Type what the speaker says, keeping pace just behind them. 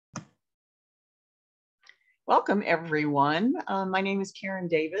Welcome, everyone. My name is Karen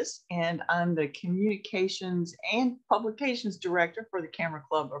Davis, and I'm the Communications and Publications Director for the Camera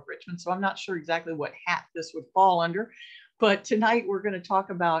Club of Richmond. So I'm not sure exactly what hat this would fall under, but tonight we're going to talk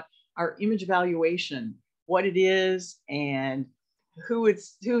about our image evaluation, what it is, and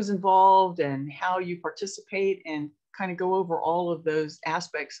who's involved, and how you participate, and kind of go over all of those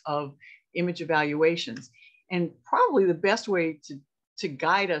aspects of image evaluations. And probably the best way to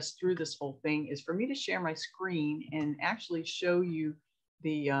guide us through this whole thing is for me to share my screen and actually show you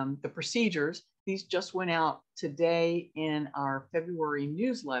the procedures. These just went out today in our February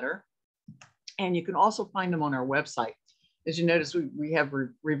newsletter, and you can also find them on our website. As you notice, we have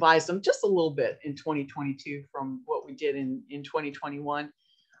revised them just a little bit in 2022 from what we did in 2021.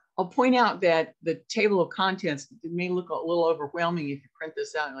 I'll point out that the table of contents, it may look a little overwhelming if you print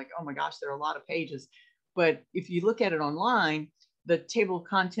this out and like, oh my gosh, there are a lot of pages. But if you look at it online, the table of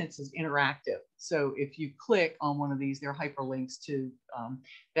contents is interactive. So if you click on one of these, there are hyperlinks to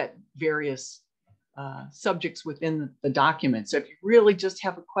that various subjects within the document. So if you really just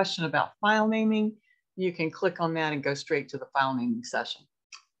have a question about file naming, you can click on that and go straight to the file naming session.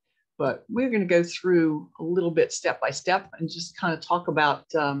 But we're going to go through a little bit step by step and just kind of talk about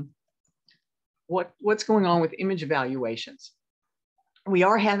what's going on with image evaluations. We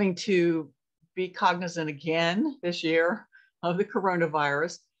are having to be cognizant again this year of the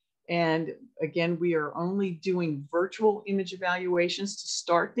coronavirus. And again, we are only doing virtual image evaluations to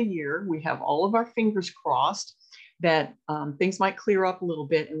start the year. We have all of our fingers crossed that things might clear up a little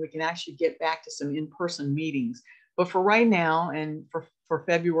bit and we can actually get back to some in-person meetings. But for right now, and for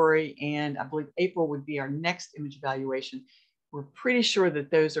February, and I believe April would be our next image evaluation, we're pretty sure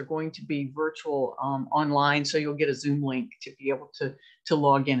that those are going to be virtual online. So you'll get a Zoom link to be able to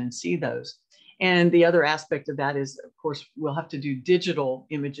log in and see those. And the other aspect of that is, of course, we'll have to do digital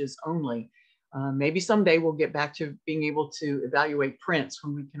images only. Maybe someday we'll get back to being able to evaluate prints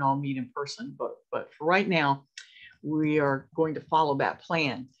when we can all meet in person. But for right now, we are going to follow that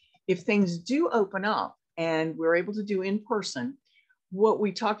plan. If things do open up and we're able to do in person, what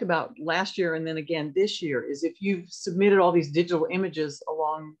we talked about last year and then again this year is if you've submitted all these digital images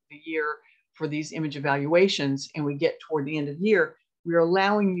along the year for these image evaluations and we get toward the end of the year, we're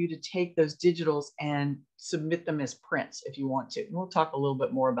allowing you to take those digitals and submit them as prints if you want to. And we'll talk a little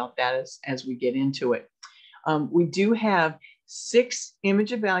bit more about that as we get into it. We do have 6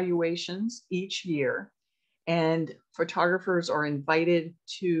 image evaluations each year, and photographers are invited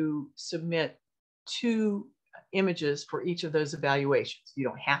to submit 2 images for each of those evaluations. You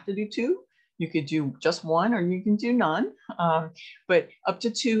don't have to do 2. You could do just 1 or you can do none, but up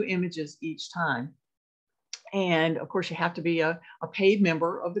to 2 images each time. And of course, you have to be a paid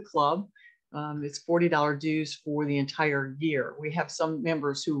member of the club. It's $40 dues for the entire year. We have some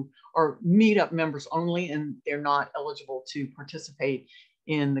members who are meetup members only, and they're not eligible to participate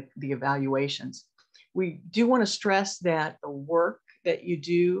in the evaluations. We do want to stress that the work that you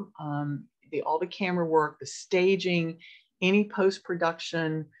do, all the camera work, the staging, any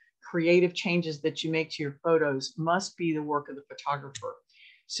post-production, creative changes that you make to your photos must be the work of the photographer.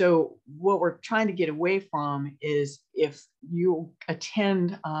 So what we're trying to get away from is if you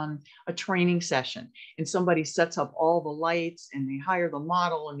attend a training session and somebody sets up all the lights and they hire the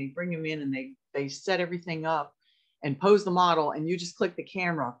model and they bring them in and they set everything up and pose the model and you just click the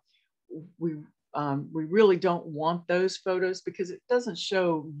camera, we really don't want those photos because it doesn't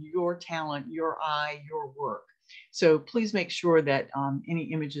show your talent, your eye, your work. So please make sure that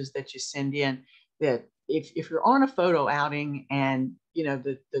any images that you send in, that if you're on a photo outing and you know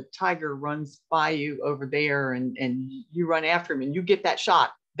the tiger runs by you over there and you run after him and you get that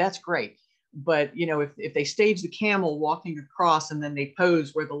shot, that's great. But you know, if they stage the camel walking across and then they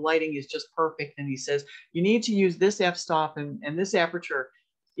pose where the lighting is just perfect and he says you need to use this f-stop and this aperture,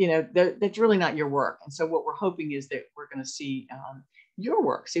 you know, that's really not your work. And so what we're hoping is that we're going to see your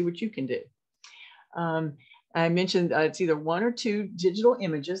work, see what you can do. I mentioned it's either 1 or 2 digital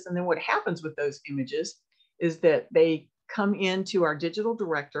images. And then what happens with those images is that they come into our digital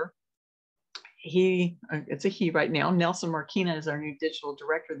director. It's a he right now. Nelson Marquina is our new digital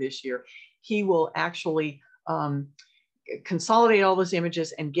director this year. He will actually consolidate all those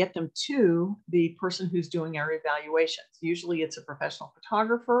images and get them to the person who's doing our evaluations. Usually it's a professional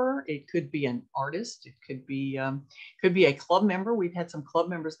photographer. It could be an artist. It could be a club member. We've had some club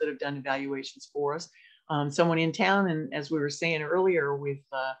members that have done evaluations for us. Someone in town, and as we were saying earlier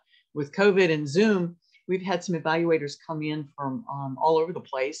with COVID and Zoom, we've had some evaluators come in from all over the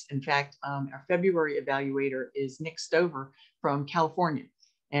place. In fact, our February evaluator is Nick Stover from California,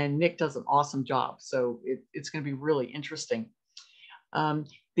 and Nick does an awesome job. So it's going to be really interesting.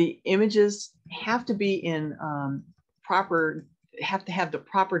 The images have to be in have to have the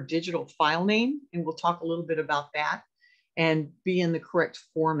proper digital file name, and we'll talk a little bit about that, and be in the correct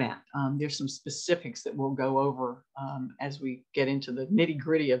format. There's some specifics that we'll go over as we get into the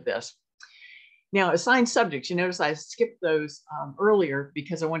nitty-gritty of this. Now, assigned subjects, you notice I skipped those earlier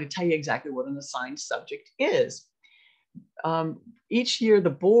because I want to tell you exactly what an assigned subject is. Each year, the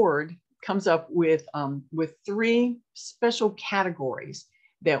board comes up with 3 special categories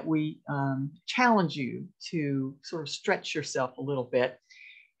that we challenge you to sort of stretch yourself a little bit.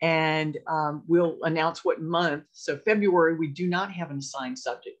 And we'll announce what month. So February, we do not have an assigned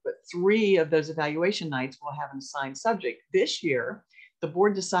subject, but 3 of those evaluation nights will have an assigned subject. This year, the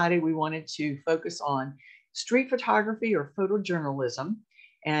board decided we wanted to focus on street photography or photojournalism.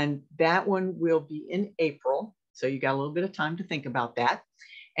 And that one will be in April. So you got a little bit of time to think about that.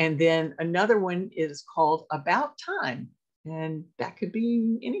 And then another one is called About Time. And that could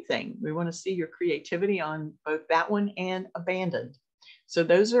be anything. We want to see your creativity on both that one and Abandoned. So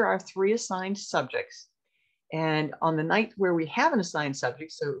those are our 3 assigned subjects. And on the night where we have an assigned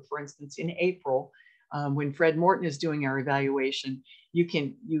subject, so for instance, in April, when Fred Morton is doing our evaluation,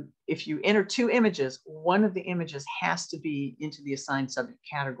 if you enter 2 images, one of the images has to be into the assigned subject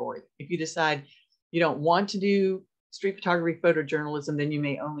category. If you decide you don't want to do street photography, photojournalism, then you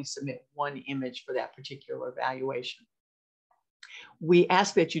may only submit 1 image for that particular evaluation. We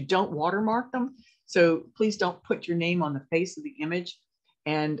ask that you don't watermark them. So please don't put your name on the face of the image.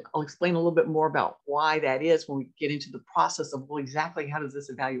 And I'll explain a little bit more about why that is when we get into the process of, well, exactly how does this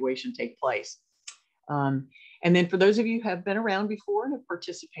evaluation take place? And then for those of you who have been around before and have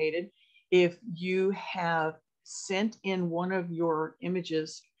participated, if you have sent in one of your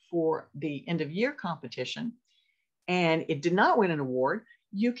images for the end of year competition and it did not win an award,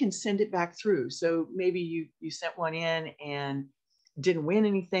 you can send it back through. So maybe you sent one in and didn't win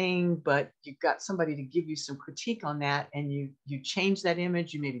anything, but you got somebody to give you some critique on that, and you changed that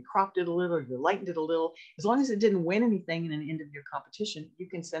image, you maybe cropped it a little, or you lightened it a little. As long as it didn't win anything in an end of year competition, you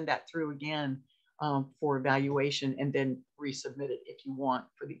can send that through again for evaluation and then resubmit it if you want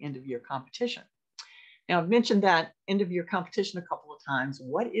for the end of year competition. Now, I've mentioned that end of year competition a couple of times.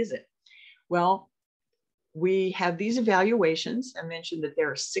 What is it? Well, we have these evaluations. I mentioned that there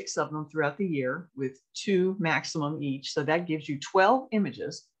are 6 of them throughout the year with 2 maximum each. So that gives you 12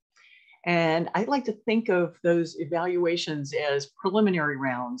 images. And I like to think of those evaluations as preliminary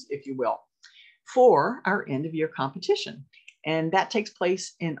rounds, if you will, for our end of year competition. And that takes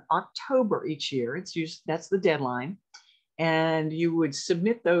place in October each year. That's the deadline. And you would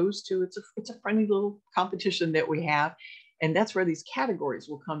submit those to, it's a friendly little competition that we have. And that's where these categories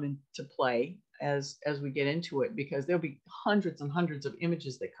will come into play as we get into it, because there'll be hundreds and hundreds of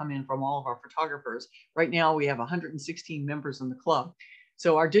images that come in from all of our photographers. Right now, we have 116 members in the club.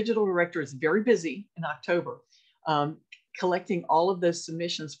 So our digital director is very busy in October, collecting all of those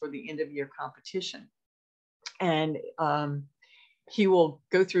submissions for the end of year competition. And he will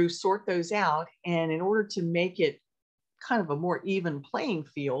go through, sort those out. And in order to make it kind of a more even playing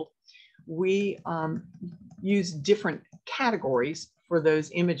field, we use different categories for those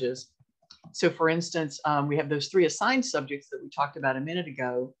images. So for instance, we have those 3 assigned subjects that we talked about a minute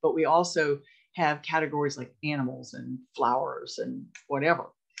ago, but we also have categories like animals and flowers and whatever.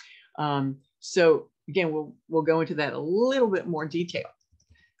 So again, we'll go into that a little bit more detail.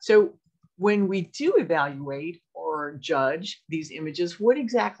 So when we do evaluate or judge these images, what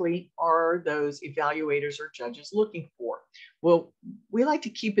exactly are those evaluators or judges looking for? Well, we like to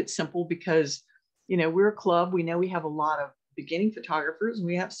keep it simple because, you know, we're a club. We know we have a lot of beginning photographers, and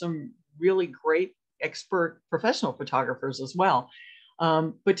we have some really great expert professional photographers as well.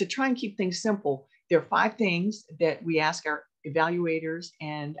 But to try and keep things simple, there are 5 things that we ask our evaluators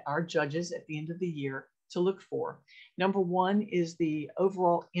and our judges at the end of the year to look for. Number 1 is the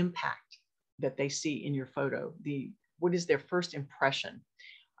overall impact that they see in your photo. What is their first impression?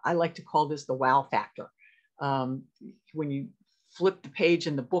 I like to call this the wow factor. When you flip the page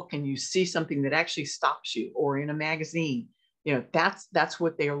in the book and you see something that actually stops you, or in a magazine, you know, that's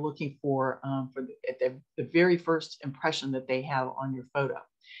what they are looking for the very first impression that they have on your photo.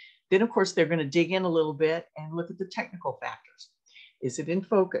 Then, of course, they're going to dig in a little bit and look at the technical factors. Is it in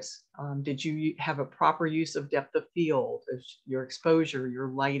focus? Did you have a proper use of depth of field, your exposure, your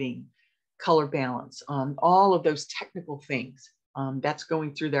lighting, color balance, all of those technical things? That's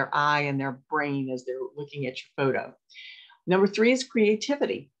going through their eye and their brain as they're looking at your photo. Number 3 is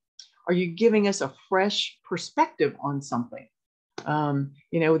creativity. Are you giving us a fresh perspective on something?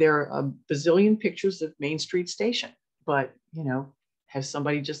 You know, there are a bazillion pictures of Main Street Station, but, you know, has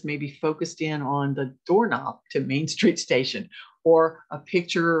somebody just maybe focused in on the doorknob to Main Street Station? or a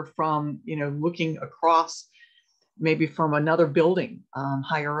picture from, you know, looking across maybe from another building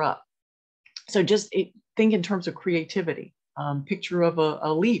higher up. So just think in terms of creativity. Picture of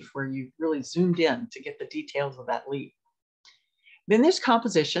a leaf where you really zoomed in to get the details of that leaf. Then there's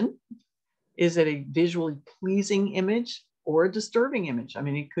composition. Is it a visually pleasing image or a disturbing image? I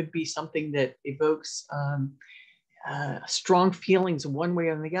mean, it could be something that evokes strong feelings one way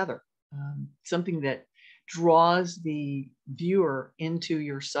or the other, something that draws the viewer into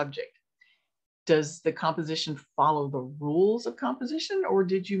your subject. Does the composition follow the rules of composition, or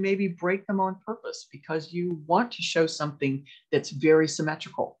did you maybe break them on purpose because you want to show something that's very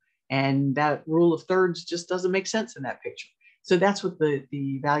symmetrical and that rule of thirds just doesn't make sense in that picture? So that's what the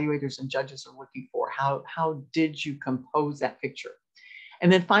evaluators and judges are looking for. How did you compose that picture?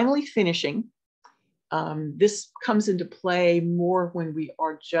 And then finally, finishing. This comes into play more when we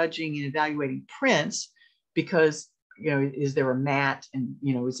are judging and evaluating prints, because, you know, is there a mat, and,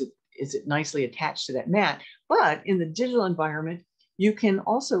 you know, is it nicely attached to that mat? But in the digital environment, you can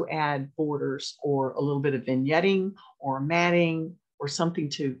also add borders or a little bit of vignetting or matting or something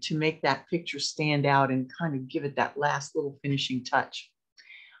to make that picture stand out and kind of give it that last little finishing touch.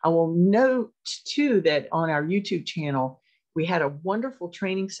 I will note too that on our YouTube channel, we had a wonderful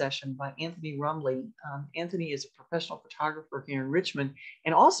training session by Anthony Rumley. Anthony is a professional photographer here in Richmond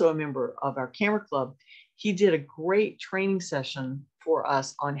and also a member of our camera club. He did a great training session for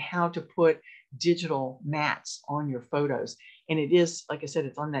us on how to put digital mats on your photos. And it is, like I said,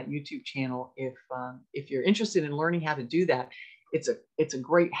 it's on that YouTube channel. If you're interested in learning how to do that, it's a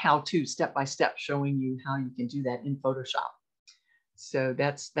great how-to, step-by-step, showing you how you can do that in Photoshop. So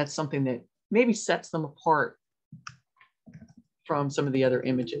that's something that maybe sets them apart from some of the other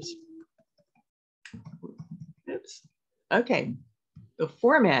images. Oops. Okay, the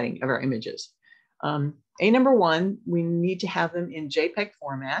formatting of our images. Number one, we need to have them in JPEG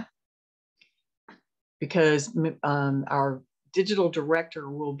format, because our digital director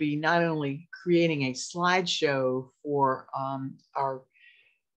will be not only creating a slideshow for our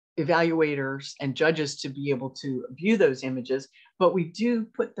evaluators and judges to be able to view those images, but we do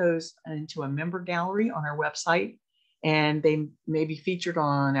put those into a member gallery on our website, and they may be featured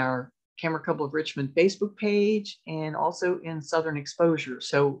on our Camera Club of Richmond Facebook page and also in Southern Exposure.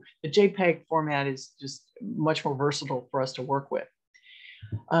 So the JPEG format is just much more versatile for us to work with.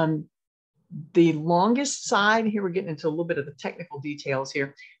 The longest side, here we're getting into a little bit of the technical details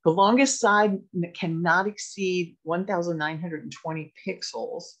here. The longest side cannot exceed 1,920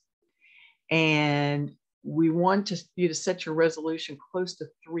 pixels. And we want you to set your resolution close to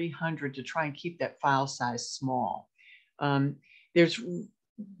 300 to try and keep that file size small. There's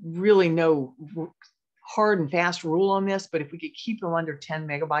really no hard and fast rule on this, but if we could keep them under 10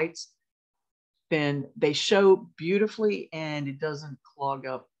 megabytes, then they show beautifully and it doesn't clog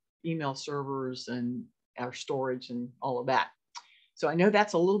up email servers and our storage and all of that. So I know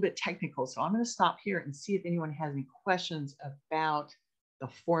that's a little bit technical, so I'm going to stop here and see if anyone has any questions about the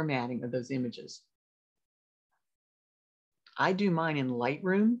formatting of those images. I do mine in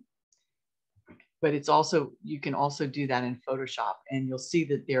Lightroom, but it's also, you can also do that in Photoshop, and you'll see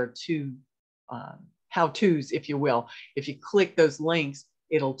that there are two how-tos, if you will. If you click those links,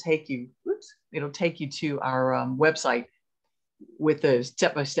 it'll take you, to our website with those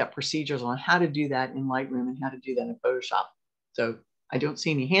step-by-step procedures on how to do that in Lightroom and how to do that in Photoshop. So I don't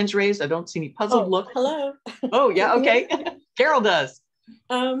see any hands raised. I don't see any puzzled look. Hello. Oh, yeah, okay. Carol does.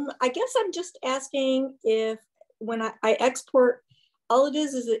 I guess I'm just asking if when I export, all it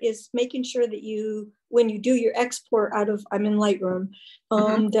is making sure that you, when you do your export out of, I'm in Lightroom,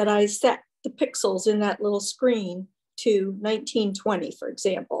 that I set the pixels in that little screen to 1920, for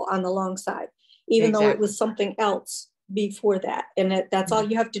example, on the long side, even though it was something else before that. And that's all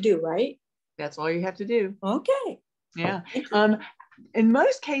you have to do, right? That's all you have to do. Okay. Yeah. In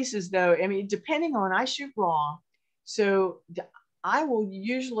most cases, though, I mean, depending on, I shoot RAW. So I will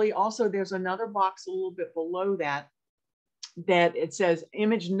usually also, there's another box a little bit below that it says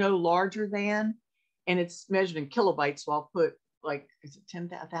image no larger than, and it's measured in kilobytes. So I'll put like, is it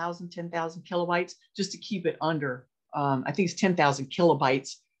 10,000 kilobytes, just to keep it under, I think it's 10,000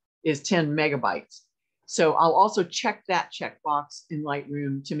 kilobytes is 10 megabytes. So I'll also check that checkbox in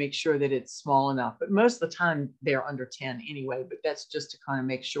Lightroom to make sure that it's small enough. But most of the time they're under 10 anyway, but that's just to kind of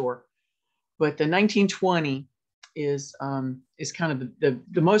make sure. But the 1920 is kind of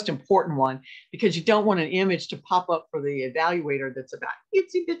the most important one, because you don't want an image to pop up for the evaluator that's about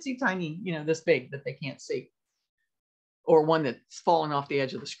itsy bitsy tiny, you know, this big that they can't see, or one that's falling off the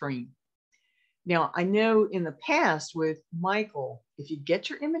edge of the screen. Now, I know in the past with Michael, if you get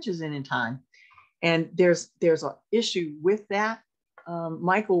your images in time, And there's an issue with that.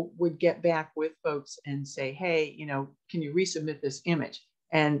 Michael would get back with folks and say, hey, can you resubmit this image?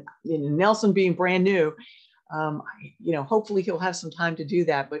 And Nelson being brand new, hopefully he'll have some time to do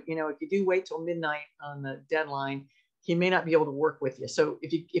that. But, if you do wait till midnight on the deadline, he may not be able to work with you. So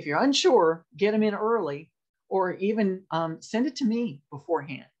if you're unsure, get him in early, or even send it to me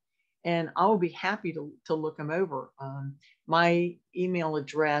beforehand, and I will be happy to look them over. My email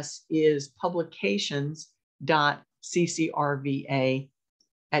address is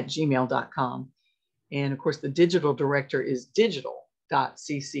publications.ccrva@gmail.com. And of course, the digital director is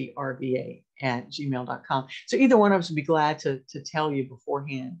digital.ccrva@gmail.com. So either one of us would be glad to tell you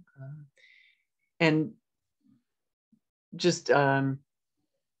beforehand. And just, to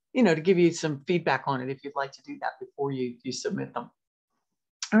give you some feedback on it if you'd like to do that before you submit them.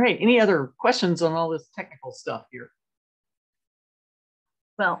 All right, any other questions on all this technical stuff here?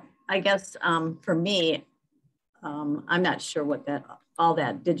 Well, I guess for me, I'm not sure what all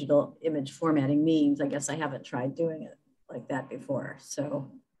that digital image formatting means. I guess I haven't tried doing it like that before.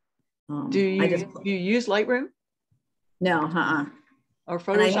 So do you use Lightroom? No, Or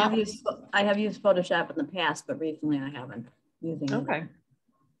Photoshop? And I have used Photoshop in the past, but recently I haven't using it. Okay.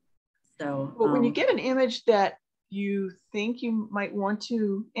 So when you get an image that you think you might want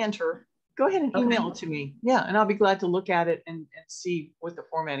to enter, go ahead and email it to me. Yeah, and I'll be glad to look at it and see what the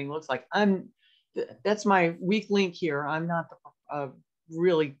formatting looks like. That's my weak link here. I'm not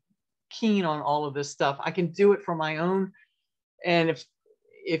really keen on all of this stuff. I can do it for my own, and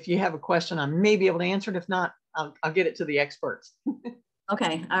if you have a question, I may be able to answer it. If not, I'll get it to the experts.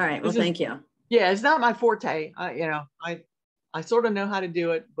 Okay, all right. Well, thank you. Yeah, it's not my forte. I sort of know how to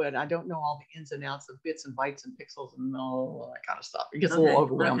do it, but I don't know all the ins and outs of bits and bytes and pixels and all that kind of stuff. It gets a little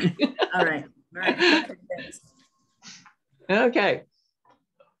overwhelming. All right. All right. Okay.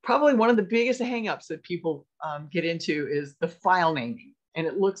 Probably one of the biggest hangups that people get into is the file naming. And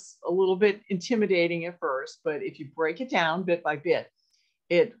it looks a little bit intimidating at first, but if you break it down bit by bit,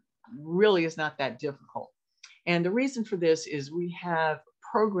 it really is not that difficult. And the reason for this is we have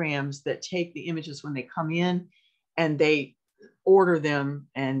programs that take the images when they come in, and they order them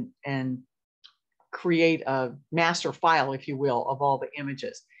and create a master file, if you will, of all the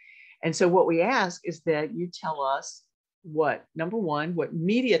images. And so what we ask is that you tell us number one, what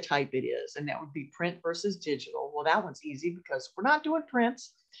media type it is, and that would be print versus digital. Well, that one's easy because we're not doing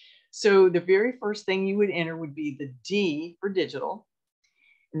prints. So the very first thing you would enter would be the D for digital.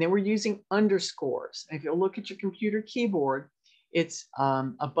 And then we're using underscores. And if you look at your computer keyboard, it's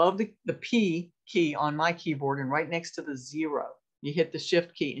above the P key on my keyboard and right next to the 0. You hit the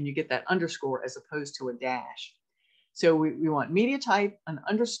shift key and you get that underscore as opposed to a dash. So we want media type, an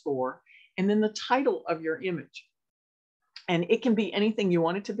underscore, and then the title of your image. And it can be anything you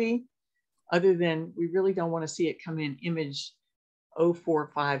want it to be, other than we really don't want to see it come in image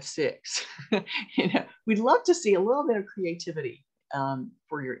 0456. We'd love to see a little bit of creativity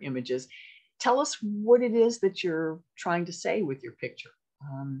for your images. Tell us what it is that you're trying to say with your picture.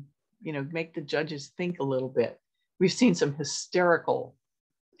 Make the judges think a little bit. We've seen some hysterical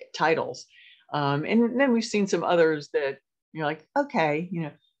titles. And then we've seen some others that you're like, okay,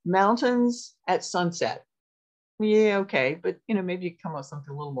 mountains at sunset. Yeah, okay. But, maybe you come up with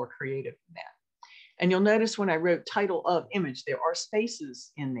something a little more creative than that. And you'll notice when I wrote title of image, there are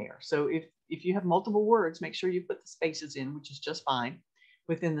spaces in there. So if you have multiple words, make sure you put the spaces in, which is just fine,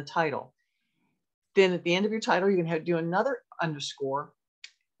 within the title. Then at the end of your title, you're going to do another underscore,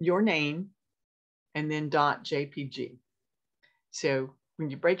 your name, and then .jpg. So when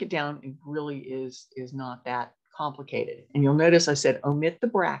you break it down, it really is not that complicated. And you'll notice I said omit the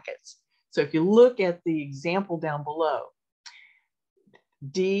brackets. So if you look at the example down below,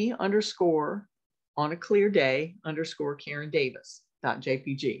 D underscore on a clear day underscore Karen Davis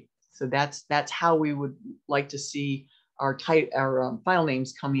 .jpg. So that's how we would like to see our file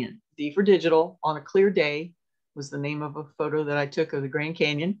names come in. D for digital on a clear day was the name of a photo that I took of the Grand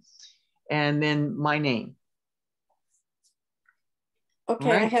Canyon, and then my name. Okay,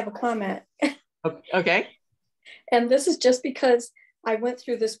 right. I have a comment. Okay. And this is just because I went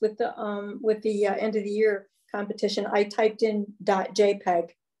through this with the end of the year competition. I typed in .jpeg,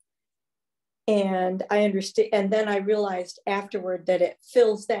 and I understand. And then I realized afterward that it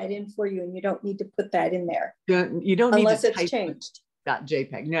fills that in for you, and you don't need to put that in there. You don't unless need to it's changed.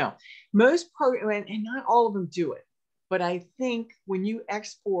 .jpeg. No, most programs, and not all of them do it, but I think when you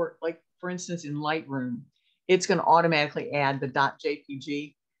export, like for instance in Lightroom, it's going to automatically add the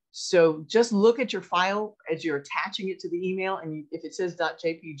 .jpg. So just look at your file as you're attaching it to the email, and if it says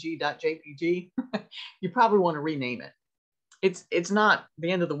 .jpg, you probably want to rename it. It's not the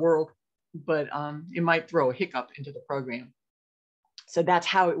end of the world. but it might throw a hiccup into the program. So that's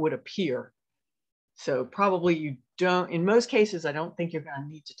how it would appear. So probably you don't, in most cases, I don't think you're going to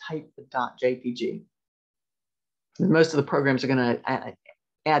need to type the .jpg. Most of the programs are going to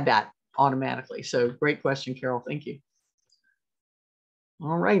add that automatically. So great question, Carol. Thank you.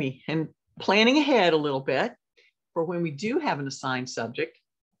 All righty. And planning ahead a little bit for when we do have an assigned subject.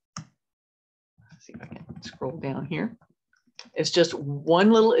 Let's see if I can scroll down here. It's just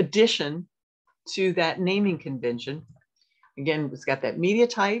one little addition to that naming convention. Again, it's got that media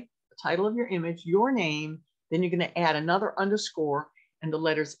type, the title of your image, your name, then you're going to add another underscore and the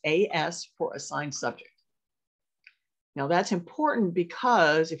letters AS for assigned subject. Now that's important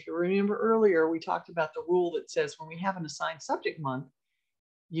because if you remember earlier, we talked about the rule that says when we have an assigned subject month,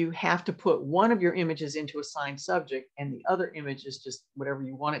 you have to put one of your images into assigned subject and the other image is just whatever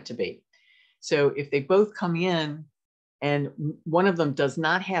you want it to be. So if they both come in and one of them does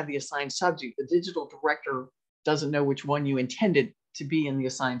not have the assigned subject, the digital director doesn't know which one you intended to be in the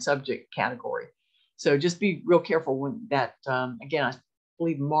assigned subject category. So just be real careful when that, again, I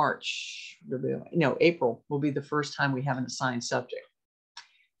believe April will be the first time we have an assigned subject.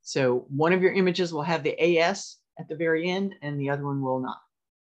 So one of your images will have the AS at the very end and the other one will not.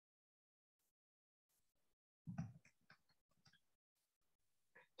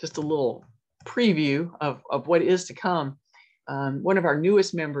 Just a little preview of what is to come. One of our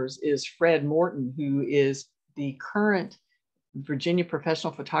newest members is Fred Morton, who is the current Virginia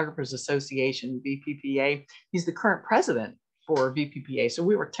Professional Photographers Association, VPPA. He's the current president for VPPA. So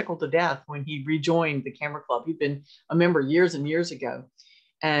we were tickled to death when he rejoined the Camera Club. He'd been a member years and years ago.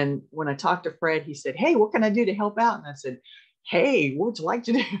 And when I talked to Fred, he said, "Hey, what can I do to help out?" And I said, "Hey, what would you like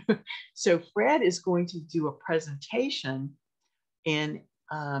to do?" So Fred is going to do a presentation in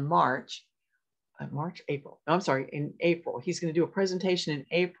in April. He's going to do a presentation in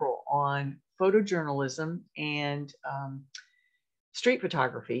April on photojournalism and street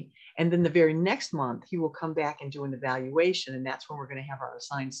photography. And then the very next month, he will come back and do an evaluation. And that's when we're going to have our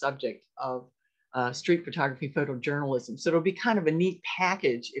assigned subject of street photography, photojournalism. So it'll be kind of a neat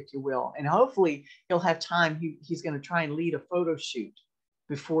package, if you will. And hopefully he'll have time. He's going to try and lead a photo shoot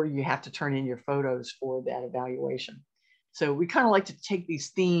before you have to turn in your photos for that evaluation. So we kind of like to take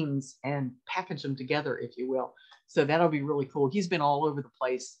these themes and package them together, if you will. So that'll be really cool. He's been all over the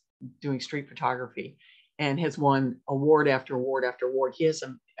place doing street photography and has won award after award after award. He has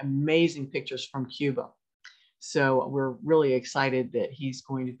some amazing pictures from Cuba. So we're really excited that he's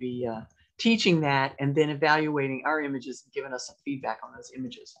going to be teaching that and then evaluating our images and giving us some feedback on those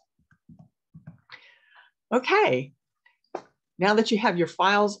images. Okay, now that you have your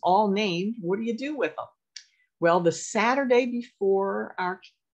files all named, what do you do with them? Well, the Saturday before our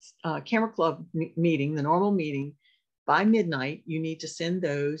Camera Club meeting, the normal meeting, by midnight, you need to send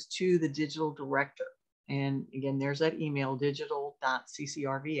those to the digital director. And again, there's that email,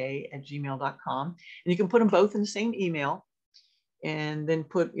 digital.ccrva@gmail.com. And you can put them both in the same email and then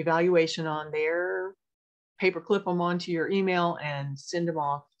put evaluation on there, paperclip them onto your email and send them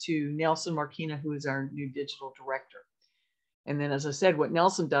off to Nelson Marquina, who is our new digital director. And then, as I said, what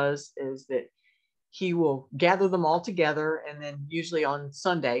Nelson does is that he will gather them all together, and then usually on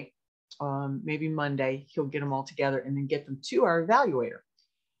Sunday, maybe Monday, he'll get them all together and then get them to our evaluator.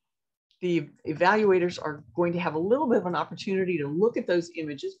 The evaluators are going to have a little bit of an opportunity to look at those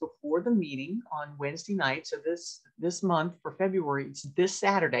images before the meeting on Wednesday night. So this month for February, it's this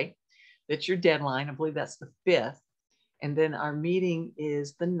Saturday. That's your deadline. I believe that's the 5th. And then our meeting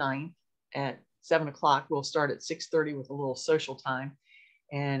is the 9th at 7 o'clock. We'll start at 6:30 with a little social time.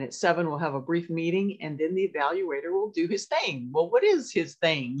 And at 7, we'll have a brief meeting, and then the evaluator will do his thing. Well, what is his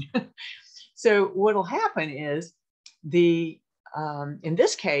thing? So what'll happen is in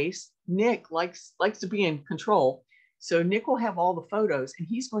this case, Nick likes to be in control. So Nick will have all the photos, and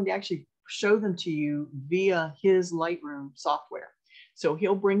he's going to actually show them to you via his Lightroom software. So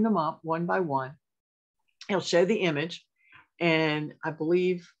he'll bring them up one by one. He'll show the image, and I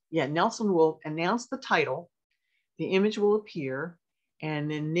believe, Nelson will announce the title. The image will appear.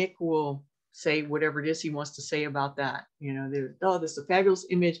 And then Nick will say whatever it is he wants to say about that. This is a fabulous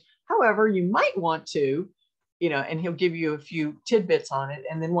image. However, you might want to, and he'll give you a few tidbits on it.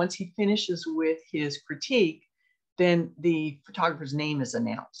 And then once he finishes with his critique, then the photographer's name is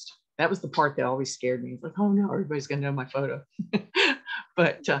announced. That was the part that always scared me. It's like, oh no, everybody's going to know my photo.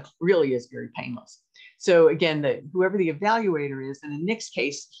 But really is very painless. So again, whoever the evaluator is, and in Nick's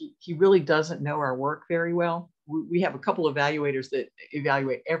case, he really doesn't know our work very well. We have a couple of evaluators that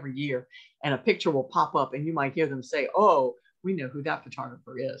evaluate every year, and a picture will pop up and you might hear them say, "Oh, we know who that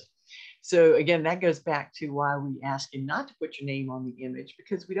photographer is." So again, that goes back to why we ask you not to put your name on the image,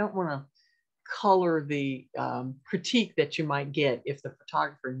 because we don't want to color the critique that you might get if the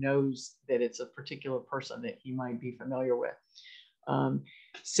photographer knows that it's a particular person that he might be familiar with.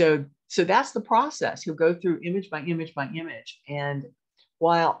 So that's the process. He'll go through image by image by image. And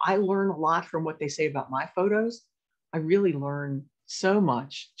while I learn a lot from what they say about my photos, I really learn so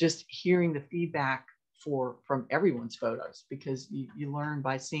much just hearing the feedback from everyone's photos, because you learn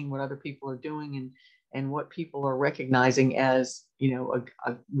by seeing what other people are doing and what people are recognizing as, you know,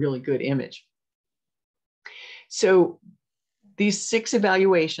 a really good image. So these 6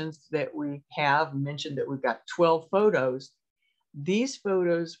 evaluations that we have mentioned, that we've got 12 photos, these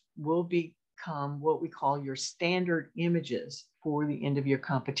photos will become what we call your standard images for the end of year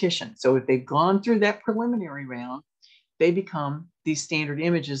competition. So if they've gone through that preliminary round, they become these standard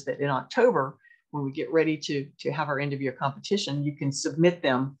images that in October, when we get ready to have our end of year competition, you can submit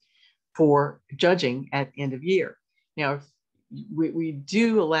them for judging at end of year. Now, we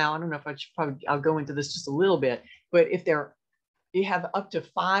do allow, I don't know if I'll go into this just a little bit, but if you have up to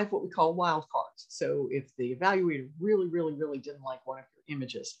 5 what we call wild cards. So if the evaluator really, really, really didn't like one of your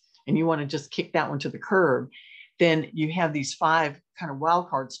images and you want to just kick that one to the curb, then you have these 5 kind of wild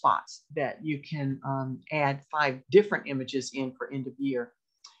card spots that you can add 5 different images in for end of year.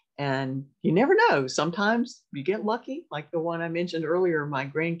 And you never know, sometimes you get lucky, like the one I mentioned earlier, my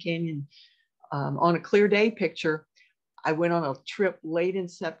Grand Canyon on a clear day picture. I went on a trip late in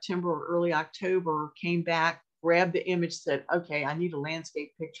September or early October, came back, grabbed the image, said, okay, I need a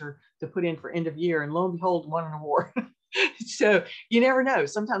landscape picture to put in for end of year. And lo and behold, won an award. So you never know.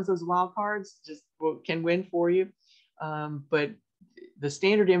 Sometimes those wild cards just can win for you. But the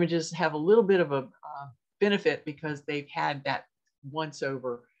standard images have a little bit of a benefit because they've had that once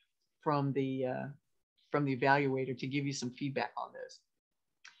over from the evaluator to give you some feedback on those.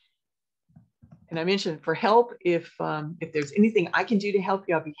 And I mentioned for help, if there's anything I can do to help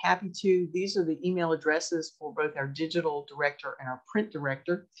you, I'll be happy to. These are the email addresses for both our digital director and our print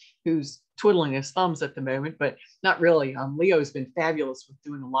director, who's twiddling his thumbs at the moment, but not really. Leo's been fabulous with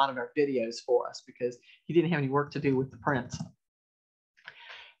doing a lot of our videos for us because he didn't have any work to do with the prints.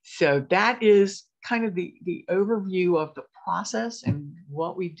 So that is kind of the overview of the process and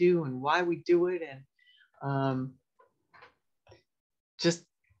what we do and why we do it. And just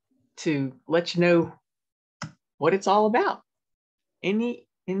to let you know what it's all about. Any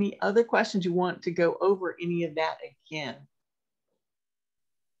other questions you want to go over any of that again?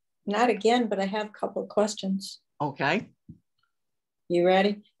 Not again, but I have a couple of questions. Okay. You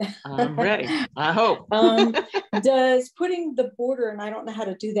ready? I'm ready. I hope. Does putting the border, and I don't know how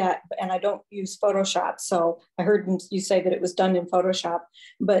to do that, and I don't use Photoshop, so I heard you say that it was done in Photoshop,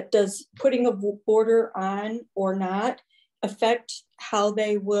 but does putting a border on or not affect how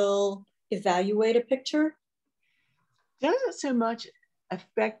they will evaluate a picture? Doesn't so much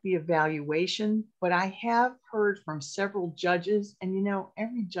affect the evaluation, but I have heard from several judges, and you know,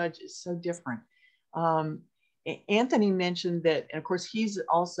 every judge is so different. Anthony mentioned that, and of course, he's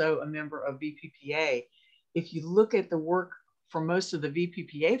also a member of VPPA. If you look at the work for most of the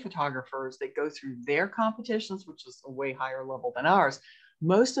VPPA photographers that go through their competitions, which is a way higher level than ours,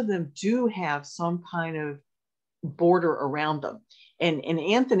 most of them do have some kind of border around them. And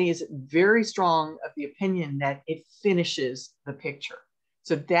Anthony is very strong of the opinion that it finishes the picture.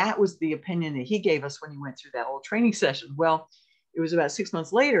 So that was the opinion that he gave us when he went through that whole training session. Well, it was about 6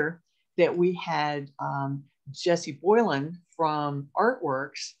 months later that we had Jessie Boylan from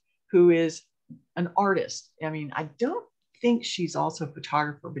Artworks, who is an artist. I mean, I don't think she's also a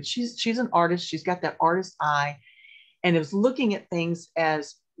photographer, but she's an artist. She's got that artist eye, and is looking at things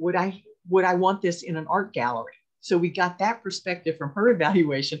as, would I want this in an art gallery? So we got that perspective from her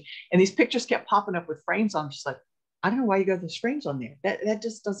evaluation, and these pictures kept popping up with frames on. She's like, I don't know why you got those frames on there. That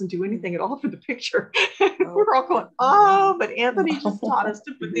just doesn't do anything at all for the picture. We're all going, oh, but Anthony just taught us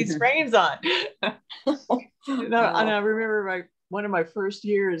to put these frames on. And I remember one of my first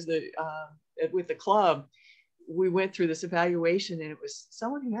years with the club, we went through this evaluation, and it was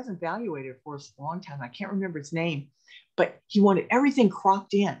someone who hasn't evaluated for us a long time. I can't remember his name, but he wanted everything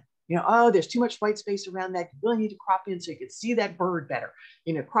cropped in. You know, oh, there's too much white space around that. You really need to crop in so you can see that bird better.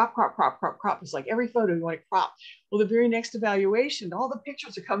 You know, crop. It's like every photo you want to crop. Well, the very next evaluation, all the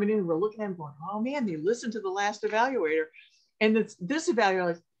pictures are coming in, and we're looking at them going, oh man, they listened to the last evaluator. And this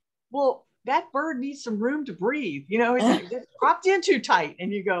evaluator, well, that bird needs some room to breathe. You know, it's cropped in too tight.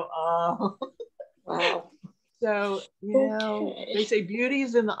 And you go, oh. Wow. So, you know, they say beauty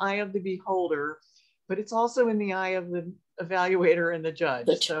is in the eye of the beholder, but it's also in the eye of the evaluator and the judge.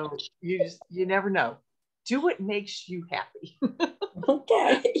 So you never know. Do what makes you happy.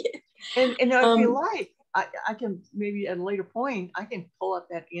 Okay. And if you like, I can maybe at a later point, I can pull up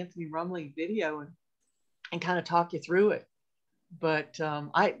that Anthony Rumley video and kind of talk you through it. But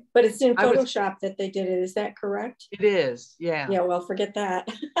but it's in Photoshop that they did it. Is that correct? It is. Yeah. Yeah. Well, forget that.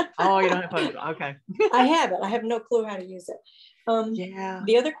 Oh, you don't have Photoshop. Okay. I have it. I have no clue how to use it. Yeah.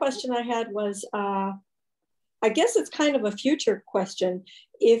 The other question I had was, I guess it's kind of a future question.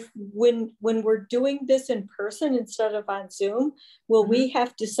 If when we're doing this in person instead of on Zoom, will we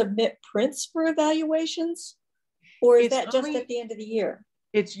have to submit prints for evaluations, or is that just at the end of the year?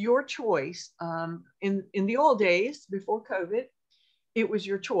 It's your choice. In the old days before COVID, it was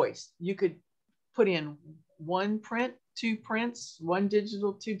your choice. You could put in 1 print, 2 prints, 1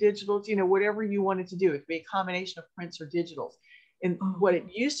 digital, 2 digitals, you know, whatever you wanted to do. It could be a combination of prints or digitals. And what it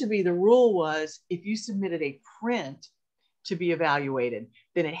used to be, the rule was if you submitted a print to be evaluated,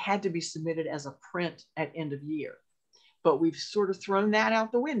 then it had to be submitted as a print at end of year. But we've sort of thrown that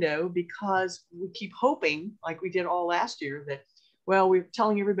out the window because we keep hoping, like we did all last year, that, well, we're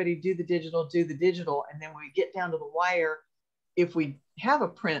telling everybody do the digital, and then when we get down to the wire, if we have a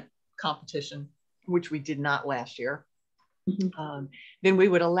print competition, which we did not last year, then we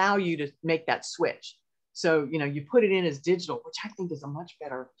would allow you to make that switch. So, you know, you put it in as digital, which I think is a much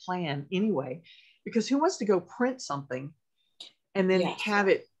better plan anyway, because who wants to go print something and then have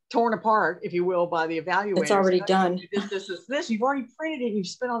it torn apart, if you will, by the evaluator? It's already done. This. You've already printed it and you've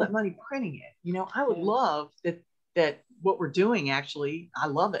spent all that money printing it. You know, I would love that what we're doing, actually, I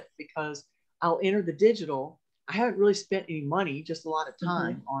love it because I'll enter the digital. I haven't really spent any money, just a lot of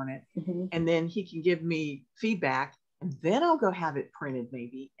time on it. And then he can give me feedback, and then I'll go have it printed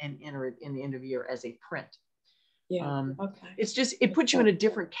maybe and enter it in the end of year as a print. It's just, it puts you in a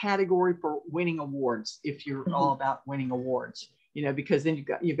different category for winning awards if you're all about winning awards, you know, because then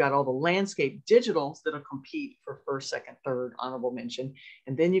you've got all the landscape digitals that'll compete for first, second, third honorable mention.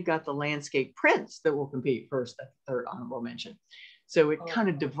 And then you've got the landscape prints that will compete first, second, third honorable mention. So it kind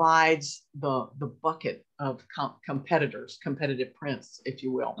of divides the bucket of competitive prints, if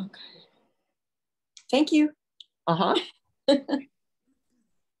you will. Thank you.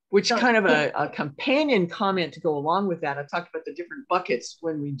 Which kind of a companion comment to go along with that. I talked about the different buckets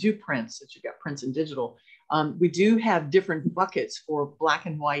when we do prints, that you've got prints and digital. We do have different buckets for black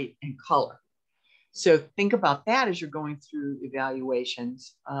and white and color. So think about that as you're going through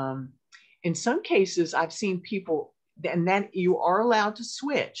evaluations. In some cases, I've seen people, and that you are allowed to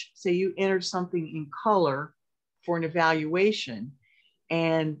switch. Say you entered something in color for an evaluation,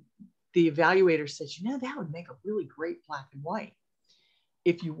 and the evaluator says, you know, that would make a really great black and white.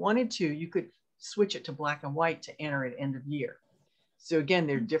 If you wanted to, you could switch it to black and white to enter at end of year. So again,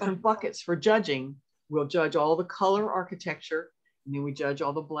 there are different buckets for judging. We'll judge all the color architecture, and then we judge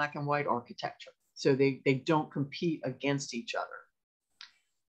all the black and white architecture. So they don't compete against each other.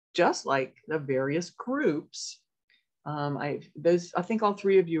 Just like the various groups. I think all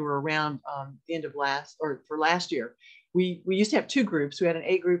 3 of you were around the end of last year. We used to have 2 groups. We had an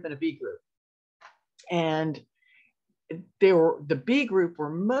A group and a B group. And the B group were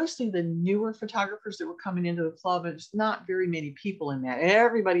mostly the newer photographers that were coming into the club, and there's not very many people in that.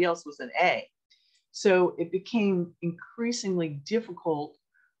 Everybody else was an A. So it became increasingly difficult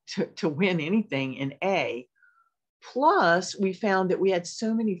to win anything in A. Plus, we found that we had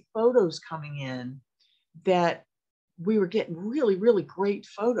so many photos coming in that we were getting really, really great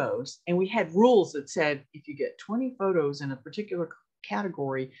photos. And we had rules that said, if you get 20 photos in a particular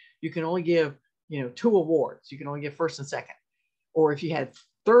category, you can only give, 2 awards. You can only give first and second. Or if you had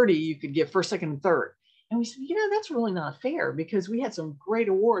 30, you could give first, second, and third. And we said, that's really not fair, because we had some great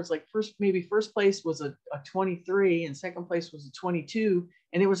awards. Like first place was a 23 and second place was a 22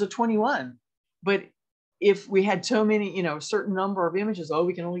 and it was a 21. But if we had so many, a certain number of images,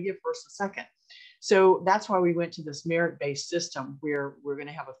 we can only give first and second. So that's why we went to this merit-based system where we're going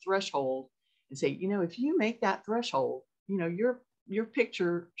to have a threshold and say, if you make that threshold, your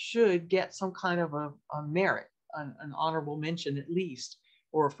picture should get some kind of a merit, an honorable mention at least,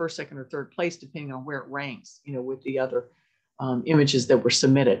 or a first, second, or third place, depending on where it ranks, with the other images that were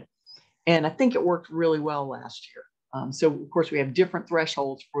submitted. And I think it worked really well last year. So of course we have different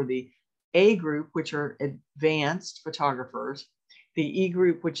thresholds for the A group, which are advanced photographers, the E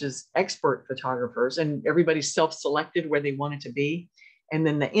group, which is expert photographers, and everybody's self-selected where they want it to be. And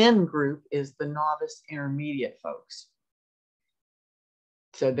then the N group is the novice intermediate folks.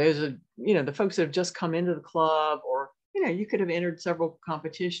 So those are, the folks that have just come into the club, or, you could have entered several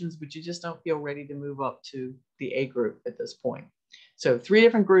competitions, but you just don't feel ready to move up to the A group at this point. So 3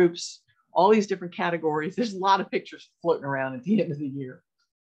 different groups, all these different categories. There's a lot of pictures floating around at the end of the year.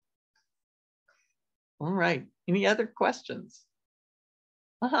 All right. Any other questions?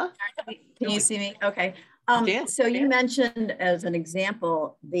 Uh-huh. Can you see me? Okay. Yeah. So you mentioned as an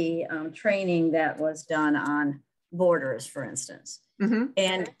example, the training that was done on borders, for instance. Mm-hmm.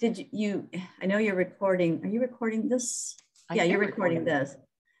 And did you, I know you're recording, are you recording this? Yeah, you're recording this.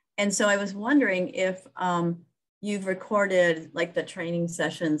 And so I was wondering if you've recorded like the training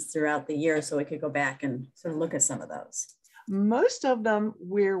sessions throughout the year so we could go back and sort of look at some of those. Most of them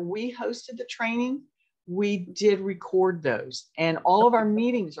where we hosted the training, we did record those, and all of our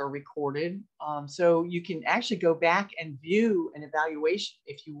meetings are recorded. So you can actually go back and view an evaluation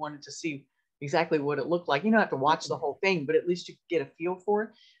if you wanted to see exactly what it looked like. You don't have to watch the whole thing, but at least you get a feel for it.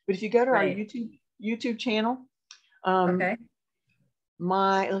 But if you go to our YouTube channel, Okay.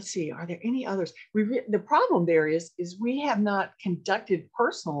 let's see, are there any others? The problem there is we have not conducted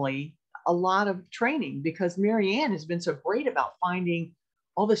personally a lot of training because Marianne has been so great about finding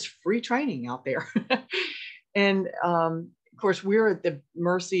all this free training out there. And of course, we're at the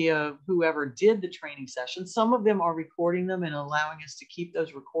mercy of whoever did the training session. Some of them are recording them and allowing us to keep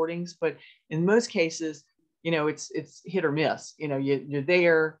those recordings, but in most cases, you know, it's hit or miss. You know, you're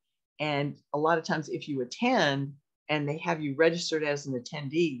there, and a lot of times if you attend and they have you registered as an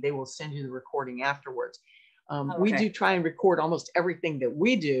attendee, they will send you the recording afterwards. We do try and record almost everything that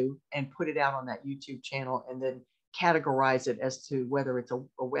we do and put it out on that YouTube channel, and then categorize it as to whether it's a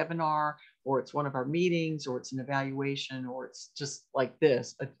webinar or it's one of our meetings or it's an evaluation or it's just like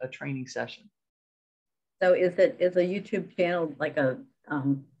this, a training session. So is a YouTube channel like a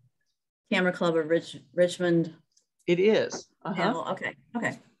Camera Club of Richmond? It is. Channel? Okay.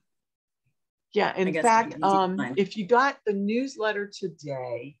 Okay. Yeah. In fact, if you got the newsletter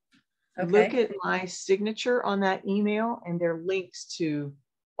today, look at my signature on that email, and there are links to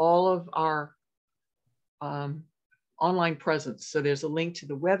all of our online presence. So there's a link to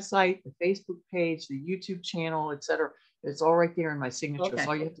the website, the Facebook page, the YouTube channel, etc. It's all right there in my signature. So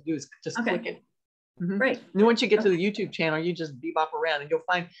all you have to do is just click it. Right. And then once you get to the YouTube channel, you just bebop around and you'll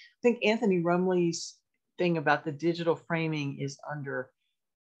find, I think Anthony Rumley's thing about the digital framing is under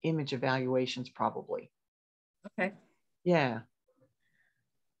image evaluations, probably. Okay. Yeah.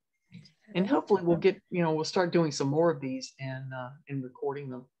 And hopefully we'll get, you know, we'll start doing some more of these and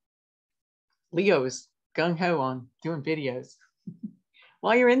recording them. Leo is gung-ho on doing videos.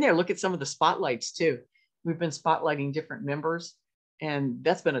 While you're in there, look at some of the spotlights too. We've been spotlighting different members, and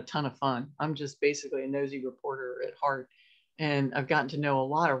that's been a ton of fun. I'm just basically a nosy reporter at heart, and I've gotten to know a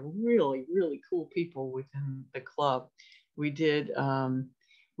lot of really, really cool people within the club. We did,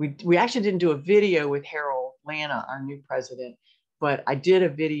 we actually didn't do a video with Harold Lana, our new president, but I did a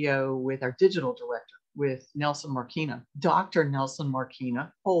video with our digital director, with Nelson Marquina, Dr. Nelson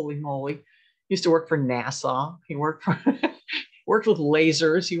Marquina. Holy moly. Used to work for NASA. He worked worked with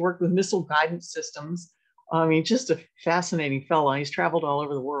lasers. He worked with missile guidance systems. I mean, just a fascinating fellow. He's traveled all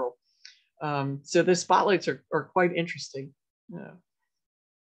over the world. So the spotlights are quite interesting. Yeah.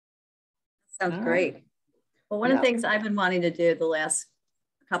 Sounds great. Well, one of the things I've been wanting to do the last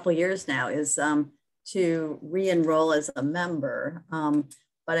couple of years now is to re-enroll as a member,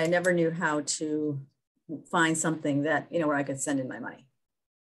 but I never knew how to find something that, you know, where I could send in my money.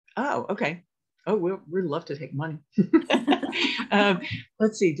 Oh, okay. Oh, we'd love to take money.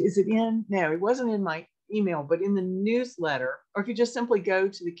 Let's see, is it in? No, it wasn't in my email, but in the newsletter, or if you just simply go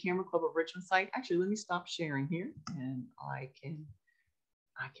to the Camera Club of Richmond site. Actually, let me stop sharing here and I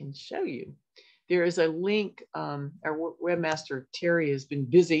can show you. There is a link. Our webmaster, Terry, has been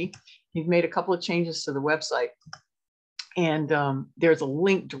busy. He's made a couple of changes to the website, and there's a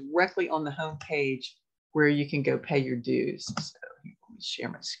link directly on the home page where you can go pay your dues. So let me share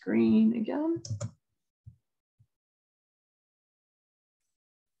my screen again.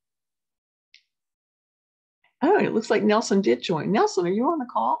 Oh, it looks like Nelson did join. Nelson, are you on the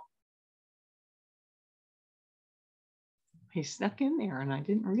call? He snuck in there and I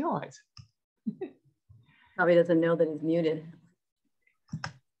didn't realize it. Probably doesn't know that he's muted.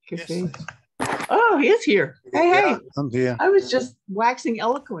 Yes. Oh, he is here. Hey, yeah, hey. I'm here. I was just waxing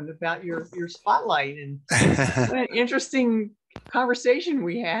eloquent about your spotlight, and what an interesting conversation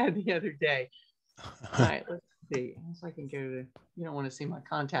we had the other day. All right, let's see. If I can go to, you don't want to see my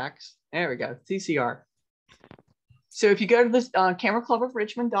contacts. There we go, CCR. So if you go to this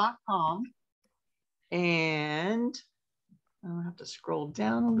CameraClubofRichmond.com, and I'll have to scroll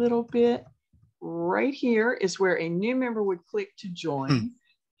down a little bit. Right here is where a new member would click to join.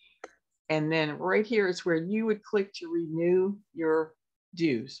 And then right here is where you would click to renew your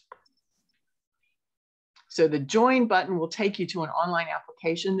dues. So the join button will take you to an online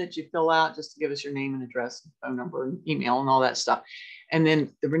application that you fill out just to give us your name and address, and phone number, and email, and all that stuff. And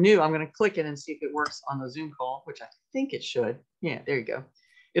then the renew, I'm going to click it and see if it works on the Zoom call, which I think it should. Yeah, there you go.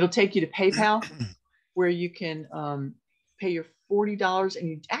 It'll take you to PayPal, where you can pay your $40, and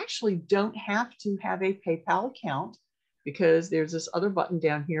you actually don't have to have a PayPal account, because there's this other button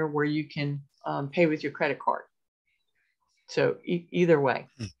down here where you can pay with your credit card. So either way.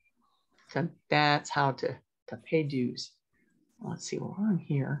 So that's how to pay dues. Let's see, we're on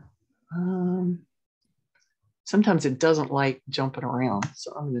here. Sometimes it doesn't like jumping around,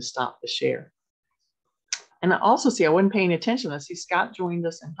 so I'm going to stop the share. And I also see I wasn't paying attention. I see Scott joined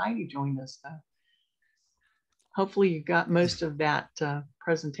us and Heidi joined us. Hopefully you got most of that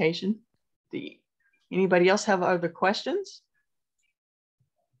presentation. Anybody else have other questions?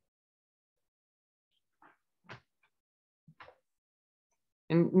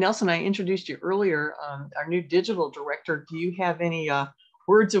 And Nelson, I introduced you earlier, our new digital director. Do you have any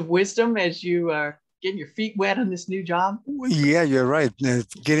words of wisdom as you are getting your feet wet on this new job? Yeah, you're right.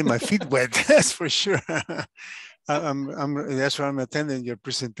 Getting my feet wet, that's for sure. That's why I'm attending your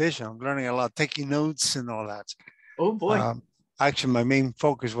presentation. I'm learning a lot, taking notes and all that. Oh boy. Actually, my main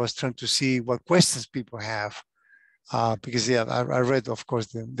focus was trying to see what questions people have. Because yeah, I read, of course,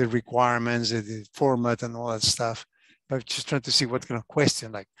 the requirements, the format and all that stuff, but just trying to see what kind of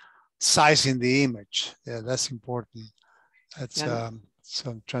question, like sizing the image. Yeah, that's important. That's so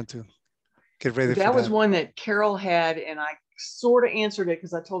I'm trying to get ready for that. That was one that Carol had, and I sort of answered it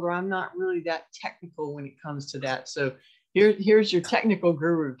because I told her I'm not really that technical when it comes to that. So here's your technical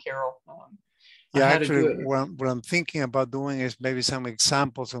guru, Carol. Yeah, actually, what I'm thinking about doing is maybe some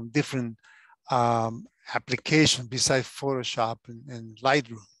examples of different applications besides Photoshop and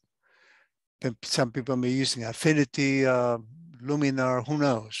Lightroom. Then some people may be using Affinity, Luminar, who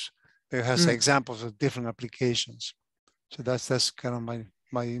knows? They have examples of different applications. So that's kind of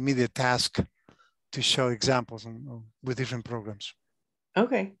my immediate task, to show examples with different programs.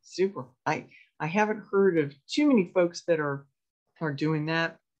 Okay, super. I haven't heard of too many folks that are doing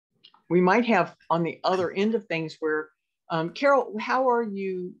that. We might have on the other end of things where, Carol, how are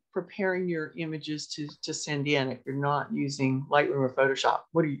you preparing your images to send in if you're not using Lightroom or Photoshop?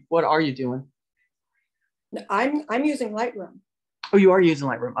 What are you doing? I'm using Lightroom. Oh, you are using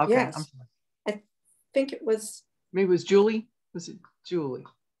Lightroom. Okay. Yes. I'm sorry. I think it was. Maybe it was Julie. Was it Julie?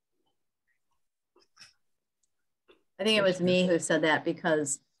 I think it was me who said that,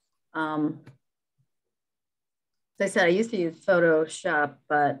 because as I said, I used to use Photoshop,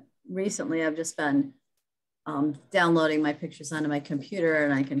 but recently I've just been downloading my pictures onto my computer,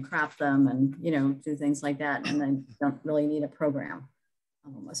 and I can crop them and, you know, do things like that. And I don't really need a program,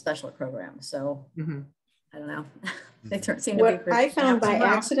 a special program. So I don't know. They seem to what be I found by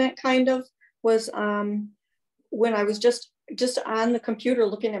accident kind of was when I was just on the computer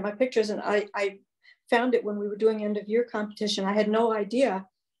looking at my pictures, and I found it when we were doing end of year competition. I had no idea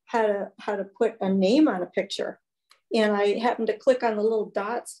how to put a name on a picture. And I happened to click on the little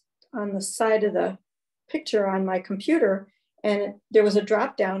dots on the side of the picture on my computer, and there was a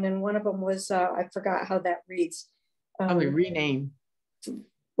drop down, and one of them was, I forgot how that reads. Probably rename.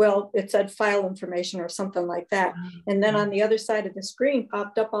 Well, it said file information or something like that. And then on the other side of the screen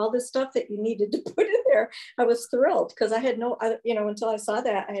popped up all this stuff that you needed to put in there. I was thrilled because I had no, you know, until I saw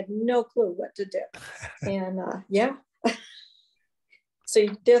that, I had no clue what to do. And yeah. So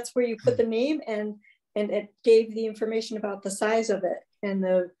that's where you put the name, and it gave the information about the size of it and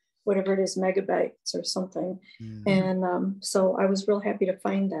the whatever it is, megabytes or something. And so I was real happy to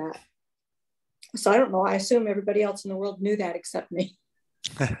find that. So I don't know, I assume everybody else in the world knew that except me.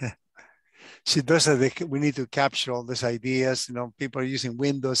 She does that. We need to capture all these ideas. You know, people are using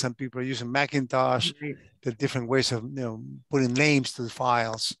Windows and people are using Macintosh. The different ways of, you know, putting names to the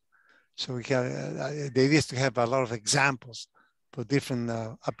files. So we can. The idea is to have a lot of examples for different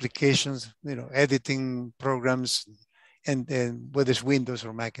applications. You know, editing programs, and whether it's Windows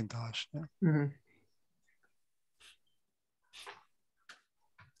or Macintosh. Yeah,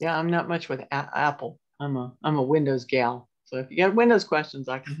 yeah, I'm not much with Apple. I'm a Windows gal. So if you got Windows questions,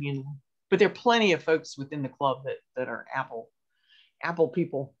 I can handle them. But there are plenty of folks within the club that are Apple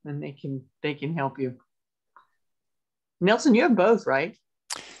people, and they can help you. Nelson, you have both, right?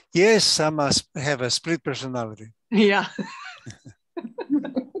 Yes, I have a split personality. Yeah.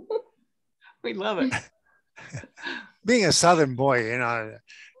 We love it. Being a Southern boy, you know,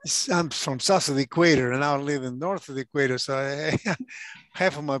 I'm from south of the equator and now I live in north of the equator. So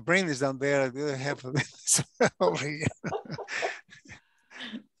half of my brain is down there, the other half of it is over here.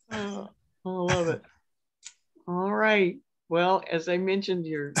 Oh, I love it. All right. Well, as I mentioned,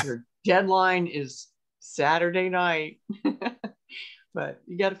 your deadline is Saturday night. But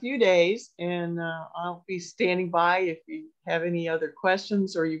you got a few days, and I'll be standing by if you have any other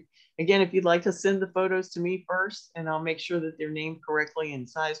questions, or you, again, if you'd like to send the photos to me first, and I'll make sure that they're named correctly and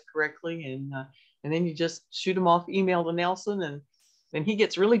sized correctly, and then you just shoot them off email to Nelson, and then he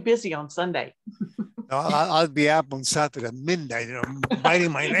gets really busy on Sunday. No, I'll be up on Saturday at midnight,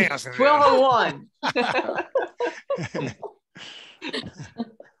 biting my nails. 12:01.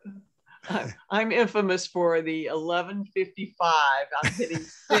 I'm infamous for the 11:55. I'm hitting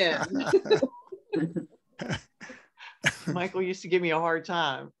send. Michael used to give me a hard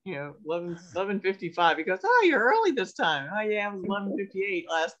time. 11:55. He goes, "Oh, you're early this time." "Oh yeah, I was 11:58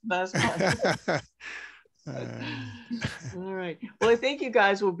 last month." All right. Well, I think you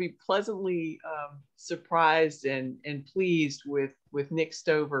guys will be pleasantly surprised and pleased with Nick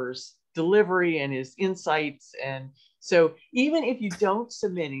Stover's delivery and his insights. And so even if you don't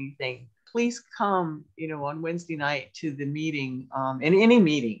submit anything, please come, on Wednesday night to the meeting, in any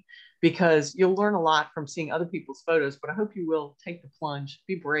meeting, because you'll learn a lot from seeing other people's photos. But I hope you will take the plunge,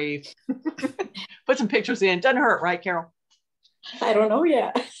 be brave, put some pictures in. Doesn't hurt, right, Carol? I don't know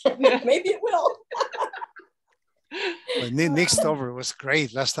yet. Maybe it will. Well, Nick Stover was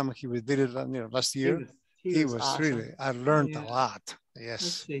great. Last time he did it, last year, he was awesome. Really, I learned a lot.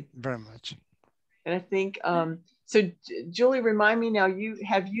 Yes, very much. And I think, so Julie, remind me now,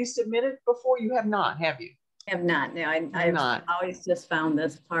 have you submitted before? You have not, have you? I have not. No, I've always just found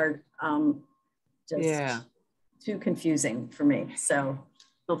this part too confusing for me. So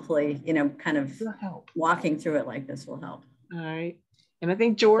hopefully, kind of walking through it like this will help. All right. And I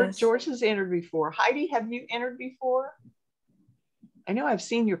think George has entered before. Heidi, have you entered before? I know I've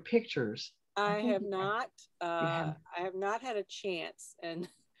seen your pictures. I have not. I have not had a chance, and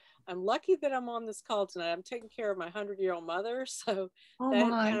I'm lucky that I'm on this call tonight. I'm taking care of my 100-year-old mother, so that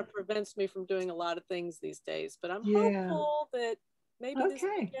kind of prevents me from doing a lot of things these days. But I'm hopeful that maybe this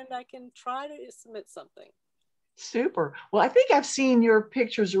weekend I can try to submit something. Super. Well, I think I've seen your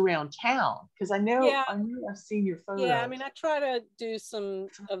pictures around town, because I know I've seen your photos. Yeah, I mean, I try to do some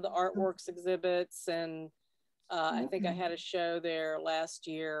of the artworks exhibits, and I think I had a show there last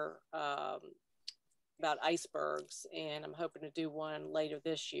year about icebergs, and I'm hoping to do one later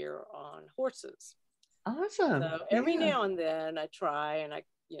this year on horses. Awesome. So every now and then I try, and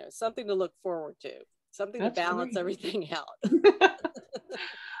something to look forward to, something to balance everything out.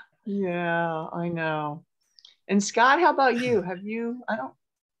 Yeah, I know. And Scott, how about you? Have you? I don't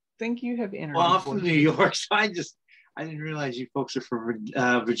think you have entered. Well, I'm from New York, so I didn't realize you folks are from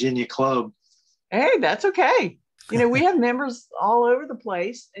Virginia Club. Hey, that's okay. We have members all over the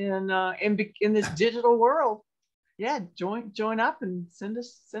place, and in this digital world, join up and send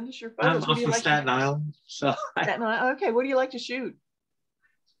us your photos. I'm from Staten Island, so Staten Island. Okay, what do you like to shoot?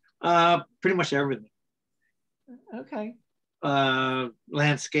 Pretty much everything. Okay.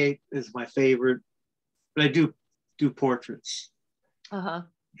 Landscape is my favorite, but I do portraits,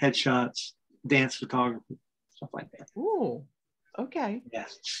 headshots, dance photography, stuff like that. Ooh, okay.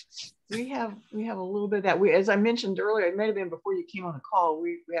 Yes. We have a little bit of that. As I mentioned earlier, it may have been before you came on the call.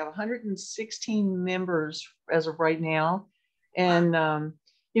 We have 116 members as of right now, and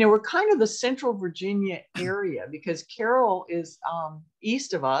we're kind of the Central Virginia area, because Carol is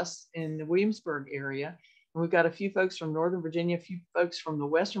east of us in the Williamsburg area. And we've got a few folks from Northern Virginia, a few folks from the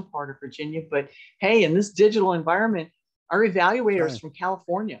western part of Virginia. But hey, in this digital environment, our evaluator is from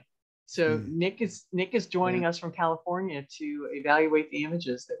California. So Nick is joining us from California to evaluate the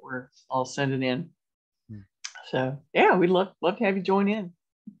images that we're all sending in. So yeah, we'd love to have you join in.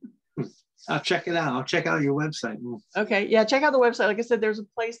 I'll check it out. I'll check out your website. Okay, yeah, check out the website. Like I said, there's a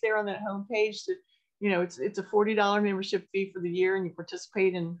place there on that homepage that, it's a $40 membership fee for the year, and you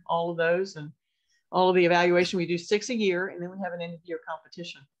participate in all of those and all of the evaluation. We do 6 a year, and then we have an end of year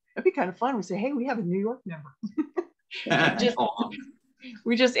competition. It'd be kind of fun. We say, hey, we have a New York member.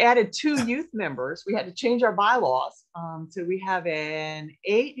 We just added 2 youth members. We had to change our bylaws. So we have an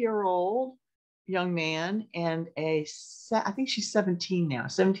 8-year-old young man and I think she's 17 now,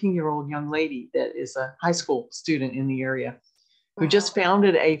 17-year-old young lady that is a high school student in the area who just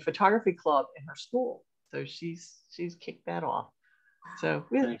founded a photography club in her school. So she's kicked that off. So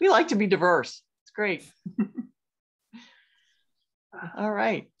we like to be diverse. It's great. All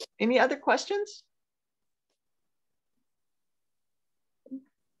right. Any other questions?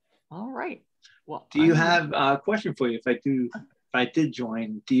 All right. Well, do you have a question for you? If I did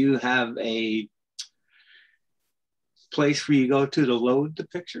join, do you have a place where you go to load the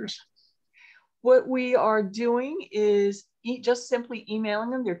pictures? What we are doing is just simply emailing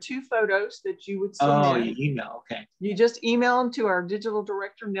them. There are 2 photos that you would submit. Oh, you email, okay. You just email them to our digital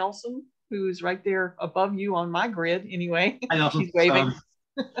director, Nelson, who's right there above you on my grid anyway. I know. She's waving.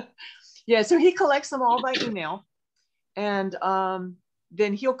 Yeah, so he collects them all by email, and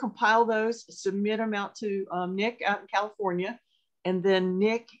then he'll compile those, submit them out to Nick out in California, and then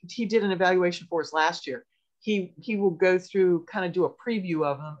Nick, he did an evaluation for us last year. He will go through, kind of do a preview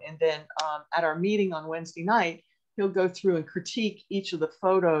of them, and then at our meeting on Wednesday night, he'll go through and critique each of the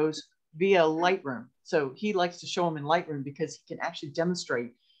photos via Lightroom. So he likes to show them in Lightroom because he can actually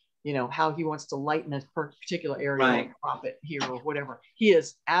demonstrate, you know, how he wants to lighten a particular area, right, or crop it here or whatever. He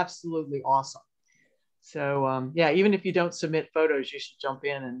is absolutely awesome. So yeah, even if you don't submit photos, you should jump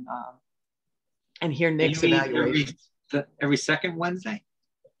in and hear Nick's evaluation. Every second Wednesday?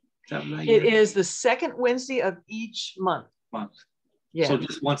 It is the second Wednesday of each month. Yeah. So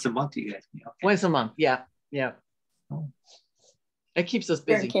just once a month, you guys? Okay. Once a month, yeah, yeah. Oh. It keeps us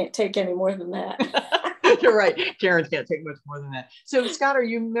busy. Karen can't take any more than that. You're right. Karen can't take much more than that. So Scott, are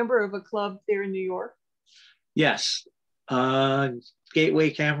you a member of a club there in New York? Yes.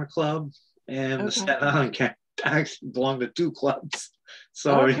 Gateway Camera Club and the Staten Island Camera. I actually belong to 2 clubs.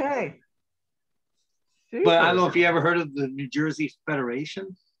 Sorry. Okay. Super. But I don't know if you ever heard of the New Jersey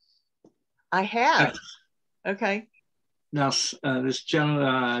Federation. I have. Okay. Now, this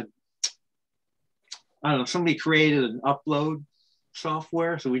gentleman, I don't know, somebody created an upload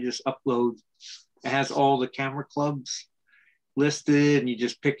software. So we just upload. It has all the camera clubs listed, and you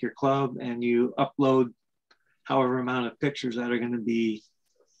just pick your club and you upload however amount of pictures that are going to be,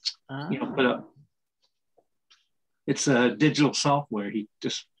 you know, put up. It's a digital software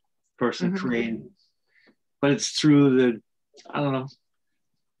this person created, but it's through the, I don't know,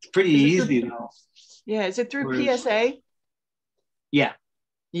 it's pretty easy though. Yeah, is it through PSA? Yeah.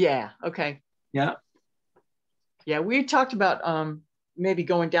 Yeah, okay. Yeah. Yeah, we talked about maybe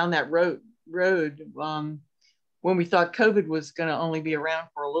going down that road when we thought COVID was going to only be around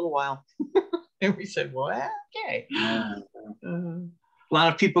for a little while. And we said, well, okay. A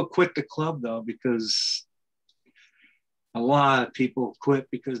lot of people quit the club though, because a lot of people quit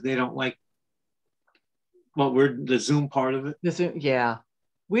because they don't like the Zoom part of it. The Zoom, yeah.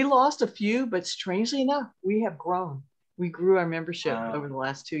 We lost a few, but strangely enough, we have grown. We grew our membership over the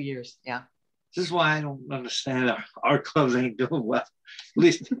last 2 years. Yeah. This is why I don't understand our clubs ain't doing well. At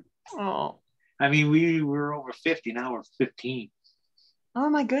least, I mean, we were over 50, now we're 15. Oh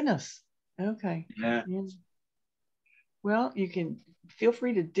my goodness. Okay. Yeah. Well, you can feel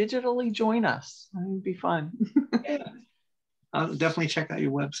free to digitally join us. It would be fun. Yeah. I'll definitely check out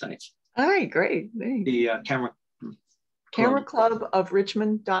your website. All right, great. The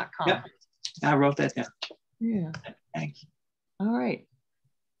CameraClubofRichmond.com. Yep. I wrote that down. Yeah. Thanks. All right.